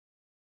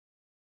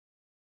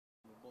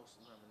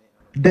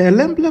The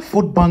Ellembelle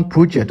Food Bank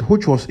project,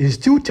 which was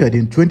instituted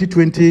in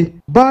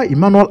 2020 by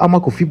Emmanuel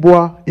Armah-Kofi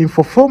Buah in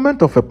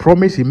fulfillment of a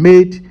promise he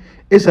made,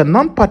 is a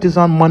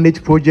non-partisan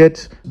managed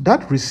project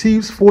that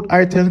receives food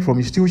items from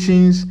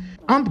institutions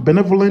and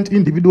benevolent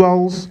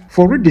individuals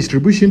for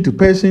redistribution to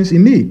persons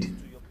in need.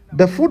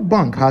 The food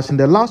bank has in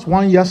the last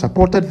 1 year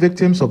supported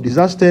victims of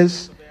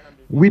disasters,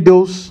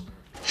 widows,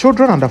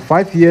 children under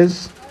 5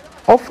 years,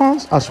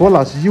 orphans as well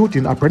as youth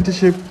in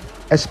apprenticeship,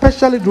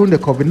 especially during the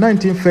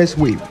COVID-19 first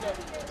wave.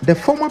 The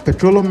former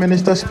petroleum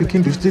minister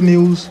speaking to Citi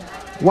News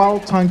while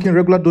thanking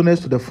regular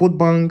donors to the food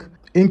bank,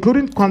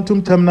 including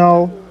Quantum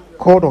Terminal,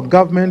 called on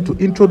government to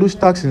introduce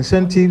tax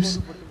incentives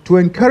to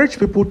encourage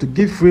people to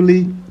give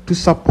freely to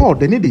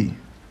support the needy.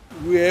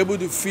 We were able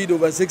to feed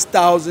over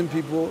 6,000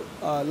 people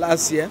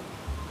last year,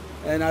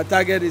 and our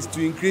target is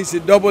to increase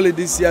it, double it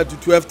this year to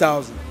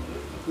 12,000.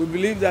 We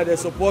believe that the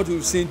support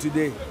we've seen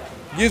today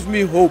gives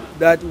me hope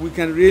that we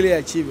can really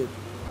achieve it.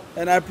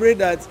 And I pray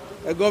that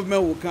a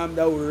government will come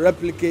that will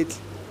replicate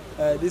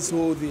this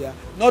whole year,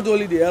 not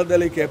only the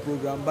elderly care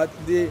program, but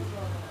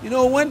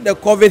when the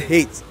COVID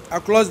hit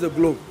across the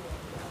globe,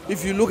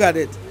 if you look at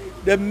it,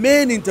 the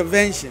main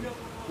intervention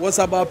was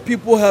about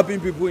people helping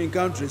people in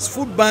countries.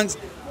 Food banks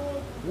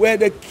were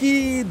the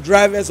key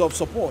drivers of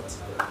support.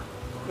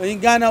 In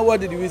Ghana, what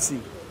did we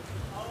see?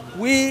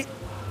 The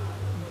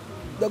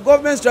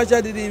government structure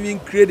didn't even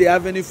create the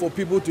avenue for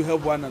people to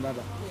help one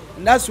another.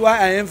 And that's why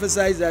I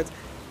emphasize that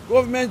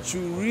government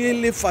should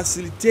really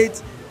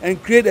facilitate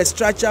and create a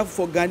structure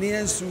for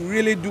Ghanaians to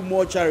really do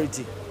more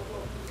charity.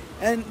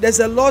 And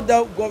there's a lot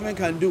that government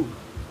can do.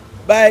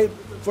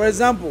 For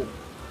example,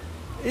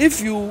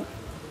 if you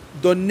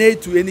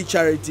donate to any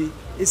charity,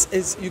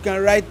 you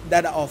can write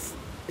that off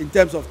in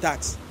terms of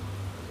tax.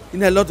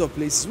 In a lot of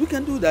places, we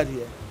can do that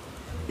here.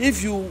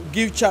 If you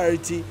give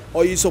charity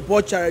or you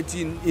support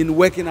charity in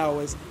working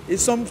hours,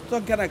 it's some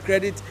kind of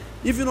credit,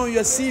 even on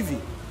your CV.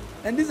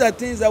 And these are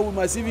things that we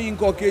must even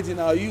inculcate in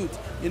our youth,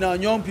 in our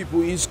young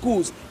people, in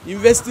schools,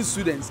 university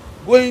students,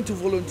 going to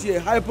volunteer,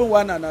 helping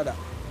one another.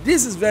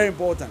 This is very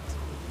important.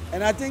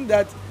 And I think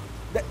that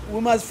we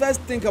must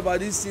first think about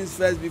these things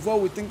first before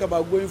we think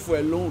about going for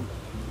a loan.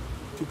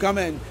 To come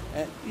and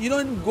you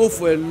don't go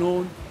for a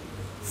loan,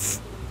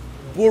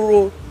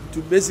 borrow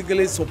to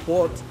basically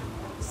support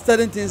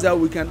certain things that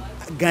we can,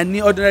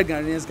 ordinary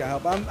Ghanaians can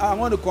help. I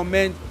want to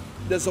commend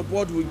the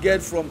support we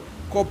get from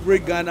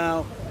corporate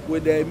Ghana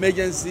with the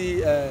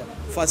emergency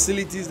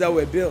facilities that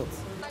were built.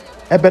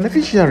 A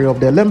beneficiary of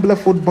the Ellembelle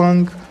Food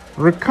Bank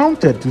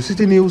recounted to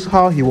Citi News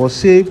how he was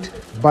saved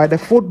by the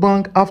food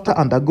bank after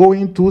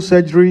undergoing 2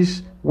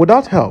 surgeries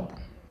without help.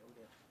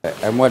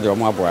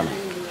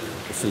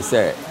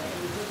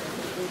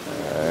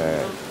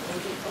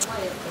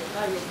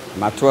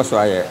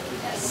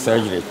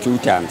 Surgery 2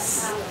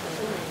 times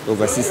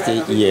over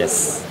 60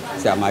 years.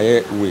 So I'm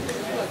a week.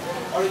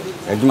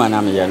 A woman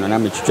I'm here, and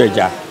I'm a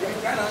treasure.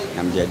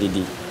 I'm the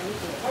Didi.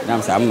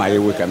 I'm saying my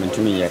week. I'm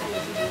into me yet.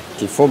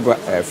 The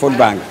food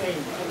bank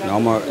no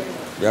more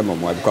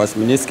because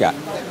Miniska.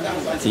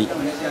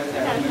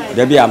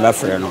 There be a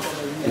friend.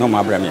 No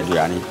more brand new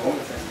Duani.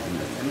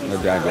 No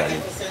Duani.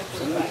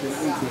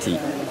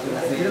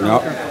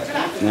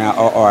 No,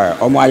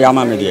 or my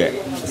Yama media.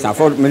 Some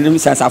food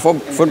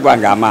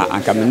bank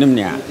and come in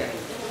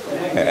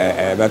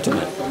better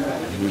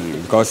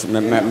because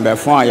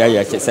before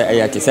I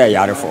say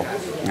Yarifo.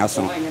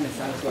 Naso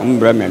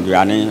Bremen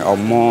Duani or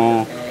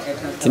more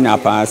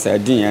Tinapas,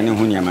 Dean and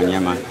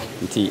Hunyamanyama.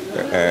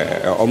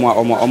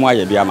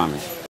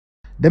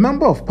 The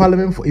Member of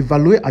Parliament for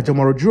Evaluate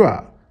Ajomoro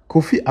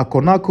Kofi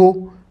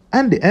Akonako,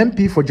 and the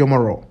MP for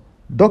Jomoro,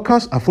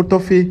 Dorcas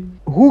Afotofe,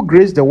 who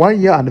graced the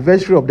 1 year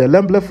anniversary of the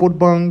Ellembelle Food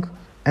Bank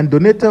and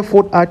donated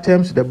food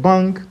items to the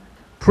bank,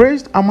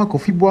 praised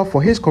Armah-Kofi Buah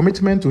for his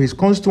commitment to his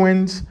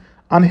constituents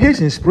and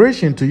his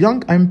inspiration to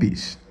young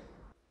MPs.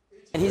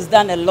 He's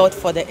done a lot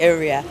for the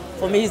area.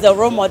 For me, he's a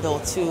role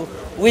model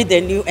with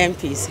the new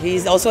MPs.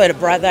 He's also a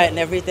brother and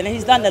everything.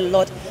 He's done a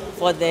lot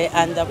for the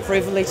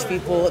underprivileged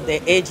people,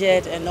 the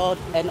aged and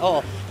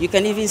all. You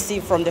can even see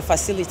from the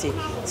facility.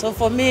 So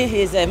for me,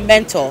 he's a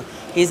mentor.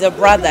 He's a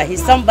brother.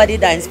 He's somebody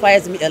that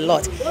inspires me a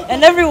lot.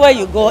 And everywhere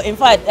you go, in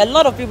fact, a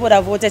lot of people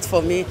that voted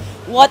for me,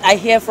 what I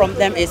hear from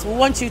them is, we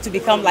want you to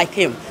become like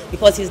him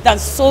because he's done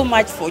so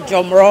much for for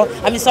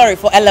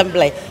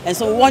Ellembelle. And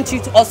so we want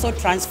you to also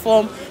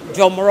transform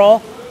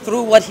Jomoro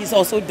through what he's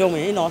also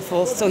doing,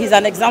 So he's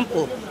an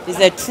example. He's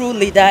a true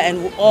leader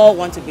and we all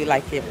want to be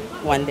like him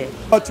one day.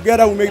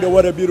 Together we make the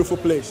world a beautiful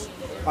place.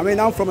 I mean,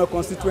 I'm from a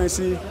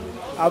constituency.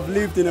 I've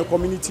lived in a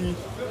community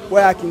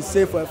where I can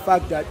say for a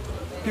fact that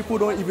people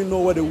don't even know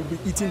what they will be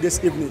eating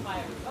this evening.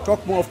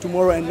 Talk more of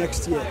tomorrow and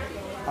next year.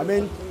 I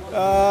mean,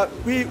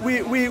 we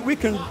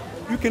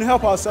can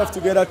help ourselves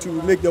together to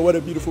make the world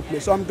a beautiful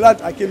place. So I'm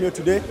glad I came here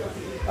today.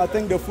 I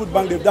think the food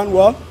bank, they've done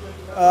well.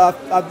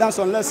 I've done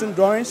some lesson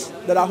drawings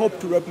that I hope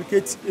to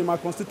replicate in my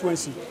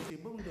constituency.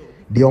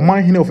 The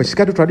Omanhene of a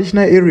Sikatu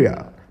traditional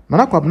area,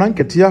 Nana Kwabena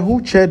Nketia, who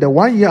chaired the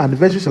 1 year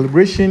anniversary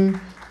celebration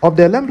of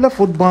the Ellembelle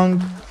Food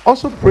Bank,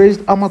 also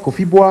praised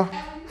Armah-Kofi Buah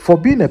for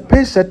being a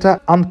pace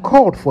setter and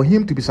called for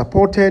him to be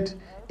supported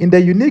in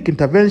the unique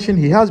intervention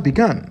he has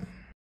begun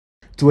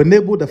to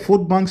enable the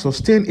food bank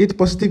sustain its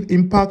positive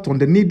impact on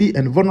the needy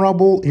and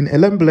vulnerable in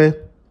Ellembelle.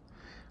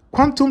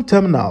 Quantum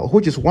Terminal,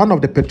 which is one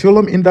of the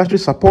petroleum industry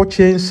support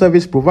chain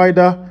service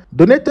provider,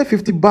 donated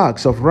 50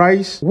 bags of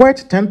rice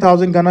worth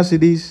 10,000 Ghana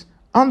cedis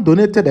and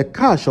donated a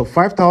cash of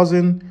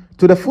 5,000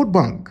 to the food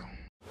bank.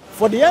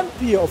 For the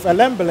MP of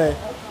Ellembelle,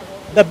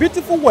 the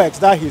beautiful works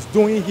that he's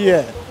doing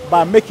here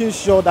by making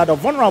sure that the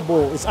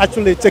vulnerable is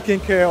actually taken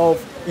care of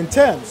in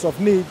terms of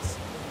needs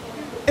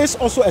is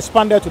also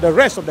expanded to the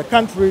rest of the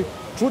country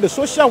through the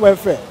social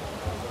welfare.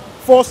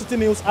 For Citi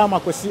News,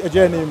 Armah-Kofi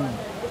Buah,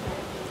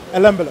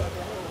 Ellembelle.